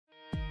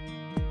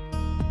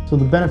So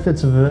the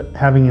benefits of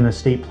having an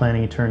estate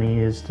planning attorney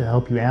is to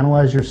help you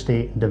analyze your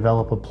estate and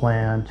develop a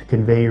plan to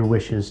convey your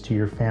wishes to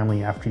your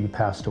family after you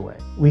passed away.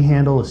 We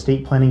handle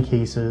estate planning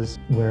cases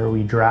where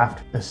we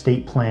draft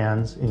estate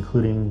plans,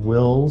 including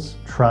wills,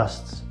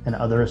 trusts, and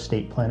other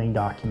estate planning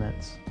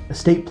documents.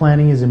 Estate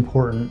planning is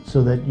important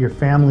so that your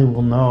family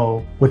will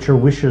know what your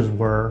wishes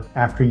were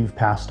after you've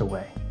passed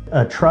away.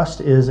 A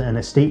trust is an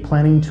estate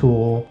planning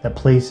tool that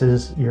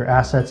places your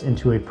assets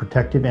into a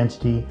protective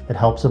entity that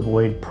helps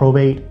avoid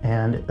probate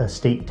and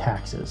estate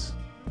taxes.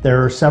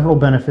 There are several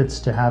benefits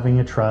to having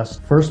a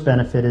trust. First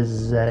benefit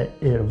is that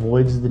it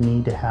avoids the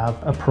need to have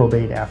a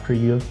probate after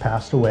you have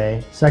passed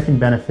away. Second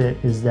benefit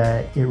is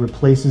that it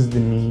replaces the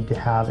need to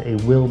have a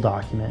will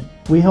document.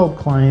 We help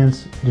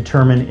clients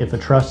determine if a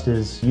trust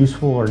is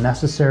useful or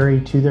necessary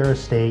to their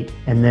estate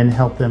and then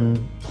help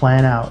them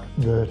plan out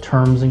the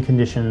terms and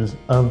conditions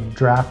of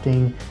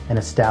drafting and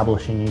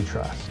establishing a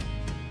trust.